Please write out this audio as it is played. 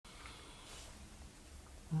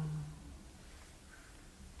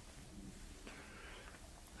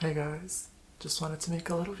Hey guys, just wanted to make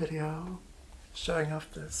a little video showing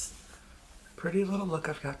off this pretty little look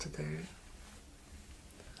I've got today.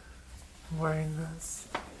 I'm wearing this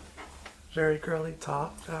very girly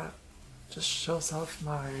top that just shows off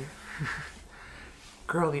my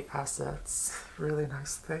girly assets really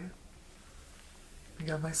nicely. I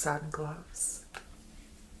got my satin gloves,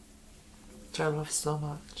 which I love so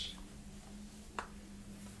much.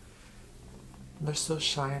 They're so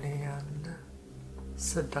shiny and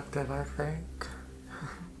seductive, I think.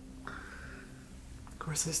 Of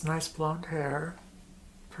course, this nice blonde hair,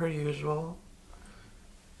 per usual.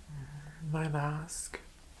 My mask.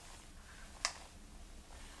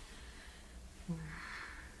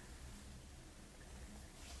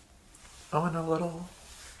 Oh, and a little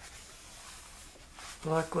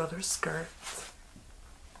black leather skirt.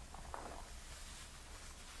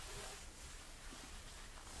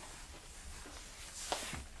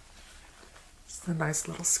 It's a nice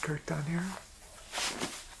little skirt down here.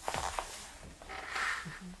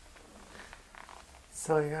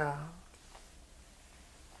 So yeah,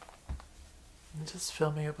 I'm just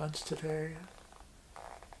filming a bunch today.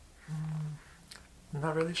 I'm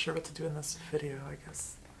not really sure what to do in this video, I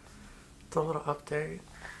guess. It's a little update.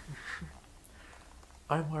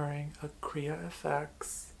 I'm wearing a Kriya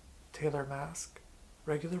FX tailor mask,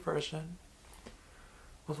 regular version.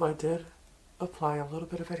 Although I did apply a little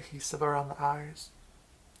bit of adhesive around the eyes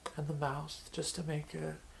and the mouth just to make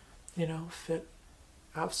it, fit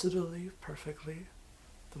absolutely perfectly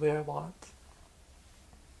the way I want.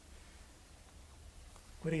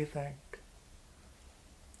 What do you think?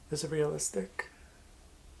 Is it realistic?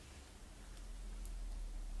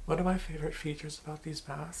 One of my favorite features about these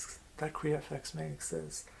masks that Kriya FX makes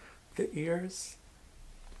is the ears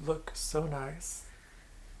look so nice.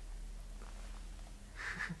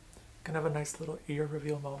 Can have a nice little ear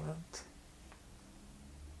reveal moment.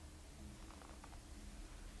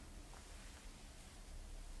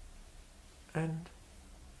 And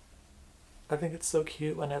I think it's so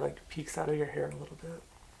cute when it peeks out of your hair a little bit.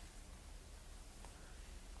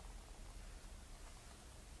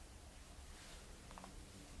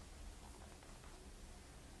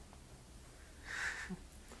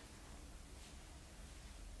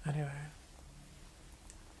 Anyway,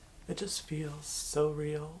 it just feels so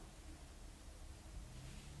real,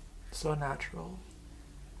 so natural.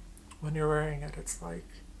 When you're wearing it, it's like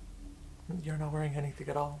you're not wearing anything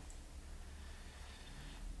at all.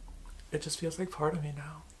 It just feels like part of me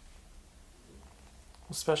now.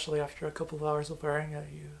 Especially after a couple of hours of wearing it,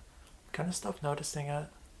 you kind of stop noticing it.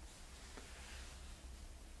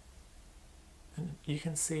 And you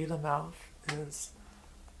can see the mouth is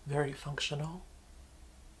very functional.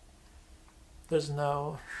 There's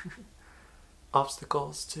no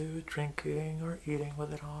obstacles to drinking or eating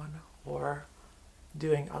with it on or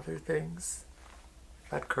doing other things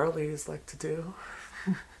that girlies like to do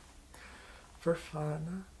for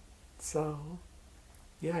fun. So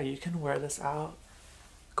yeah, you can wear this out,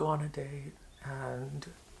 go on a date, and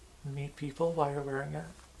meet people while you're wearing it,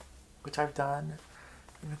 which I've done,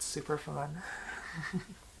 and it's super fun.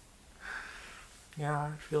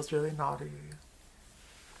 Yeah, it feels really naughty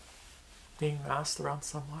being masked around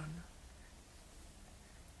someone.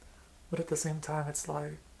 But at the same time, it's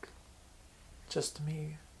like just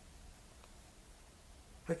me.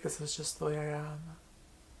 Like this is just the way I am.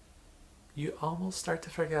 You almost start to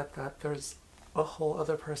forget that there's a whole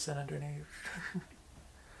other person underneath.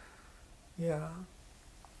 Yeah.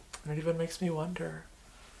 And it even makes me wonder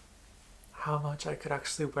how much I could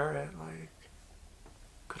actually wear it. Like,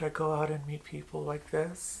 could I go out and meet people like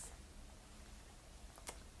this?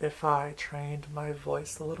 If I trained my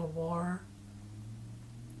voice a little more?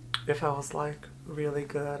 If I was really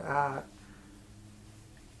good at,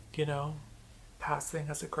 passing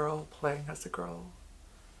as a girl, playing as a girl?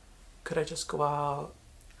 Could I just go out,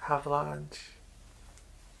 have lunch,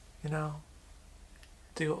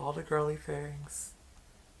 do all the girly things,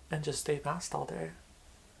 and just stay masked all day?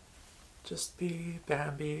 Just be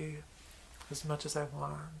Bambi as much as I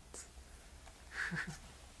want.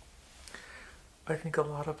 I think a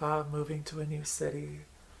lot about moving to a new city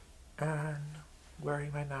and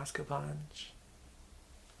wearing my mask a bunch.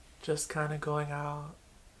 Just kind of going out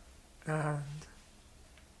and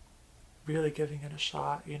really giving it a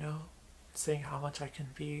shot, seeing how much I can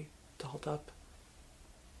be dolled up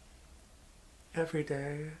every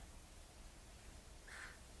day.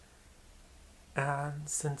 And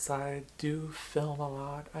since I do film a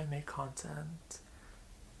lot, I make content.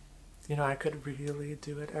 I could really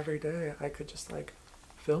do it every day. I could just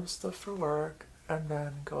film stuff for work and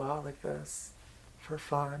then go out like this for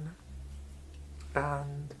fun.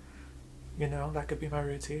 And You know, that could be my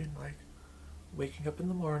routine, like waking up in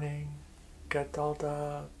the morning, get dolled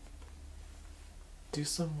up, do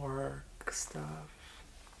some work stuff,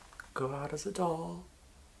 go out as a doll,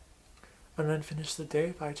 and then finish the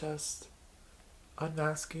day by just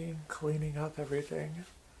unmasking, cleaning up everything,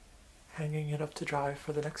 hanging it up to dry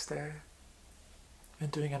for the next day,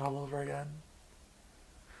 and doing it all over again.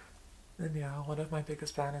 And yeah, one of my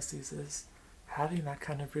biggest fantasies is having that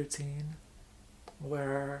kind of routine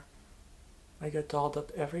where I get dolled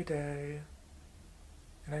up every day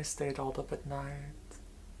and I stay dolled up at night.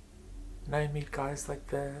 And I meet guys like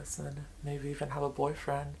this and maybe even have a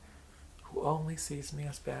boyfriend who only sees me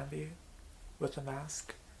as Bambi with a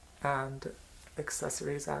mask and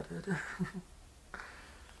accessories added.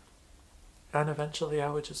 And eventually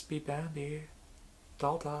I would just be Bambi,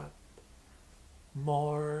 dolled up,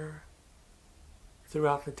 more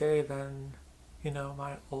throughout the day than,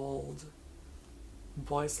 my old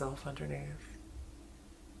boy self underneath.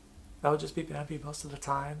 I would just be Bambi most of the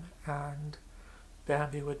time, and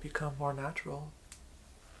Bambi would become more natural.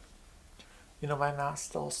 My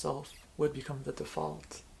masked doll self would become the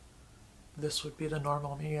default. This would be the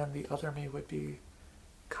normal me, and the other me would be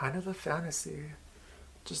kind of a fantasy.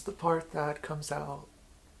 Just the part that comes out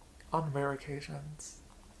on rare occasions.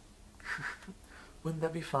 Wouldn't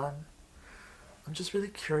that be fun? I'm just really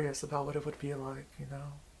curious about what it would be like,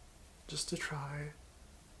 just to try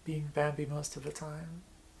being Bambi most of the time.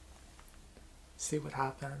 See what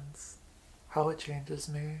happens, how it changes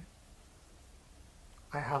me.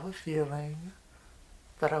 I have a feeling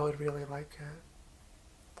that I would really like it,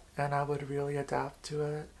 and I would really adapt to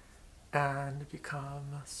it and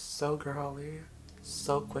become so girly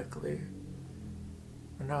so quickly,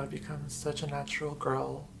 and I would become such a natural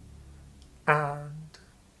girl, and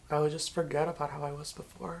I would just forget about how I was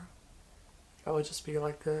before. I would just be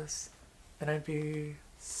like this, and I'd be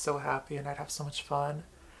so happy, and I'd have so much fun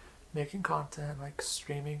making content, like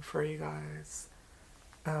streaming for you guys,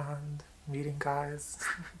 and meeting guys.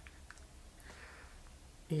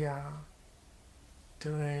 Yeah,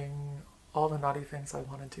 doing all the naughty things I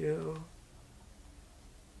want to do,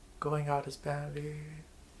 going out as Bambi.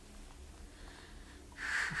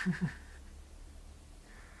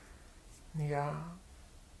 Yeah,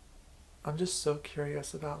 I'm just so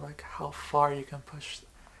curious about like how far you can push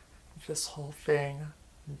this whole thing,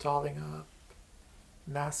 dolling up,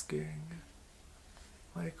 masking.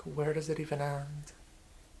 Like, where does it even end?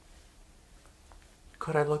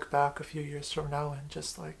 Could I look back a few years from now and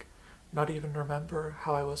just like not even remember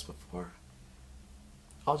how I was before?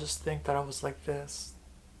 I'll just think that I was like this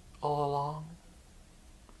all along.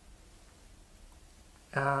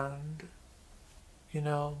 And,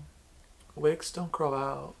 wigs don't grow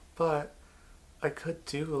out, but I could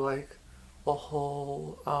do like a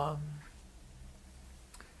whole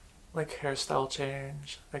like hairstyle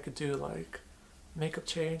change. I could do like makeup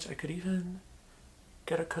change. I could even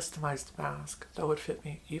get a customized mask that would fit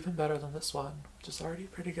me even better than this one, which is already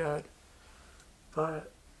pretty good.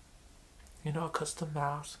 But a custom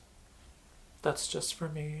mask that's just for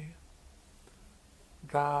me,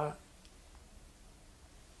 that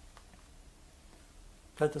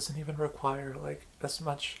doesn't even require like as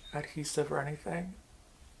much adhesive or anything.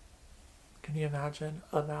 Can you imagine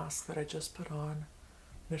a mask that I just put on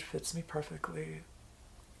and it fits me perfectly?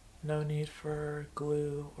 No need for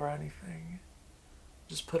glue or anything.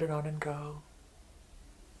 Just put it on and go.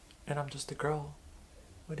 And I'm just a girl.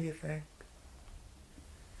 What do you think?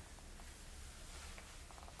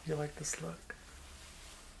 You like this look?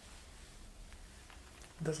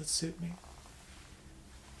 Does it suit me?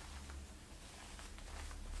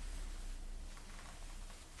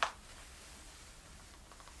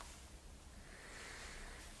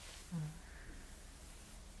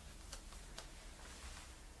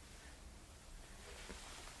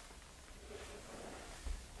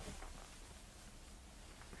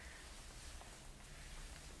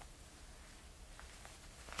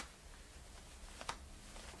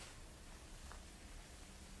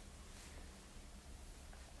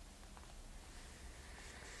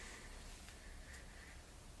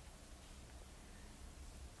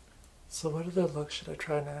 So what other look should I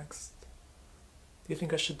try next? Do you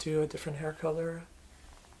think I should do a different hair color?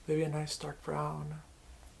 Maybe a nice dark brown?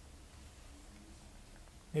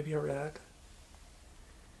 Maybe a red?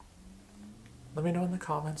 Let me know in the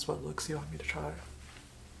comments what looks you want me to try.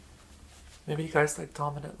 Maybe you guys like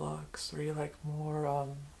dominant looks, or you like more,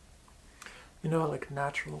 like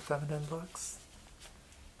natural feminine looks.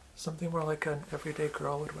 Something more like an everyday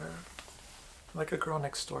girl would wear. Like a girl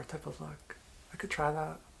next door type of look. I could try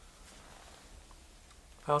that.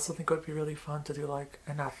 I also think it would be really fun to do like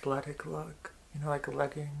an athletic look, like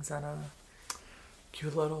leggings and a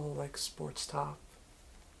cute little like sports top.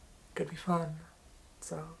 Could be fun.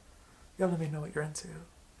 So, yeah, let me know what you're into.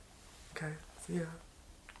 Okay, see ya.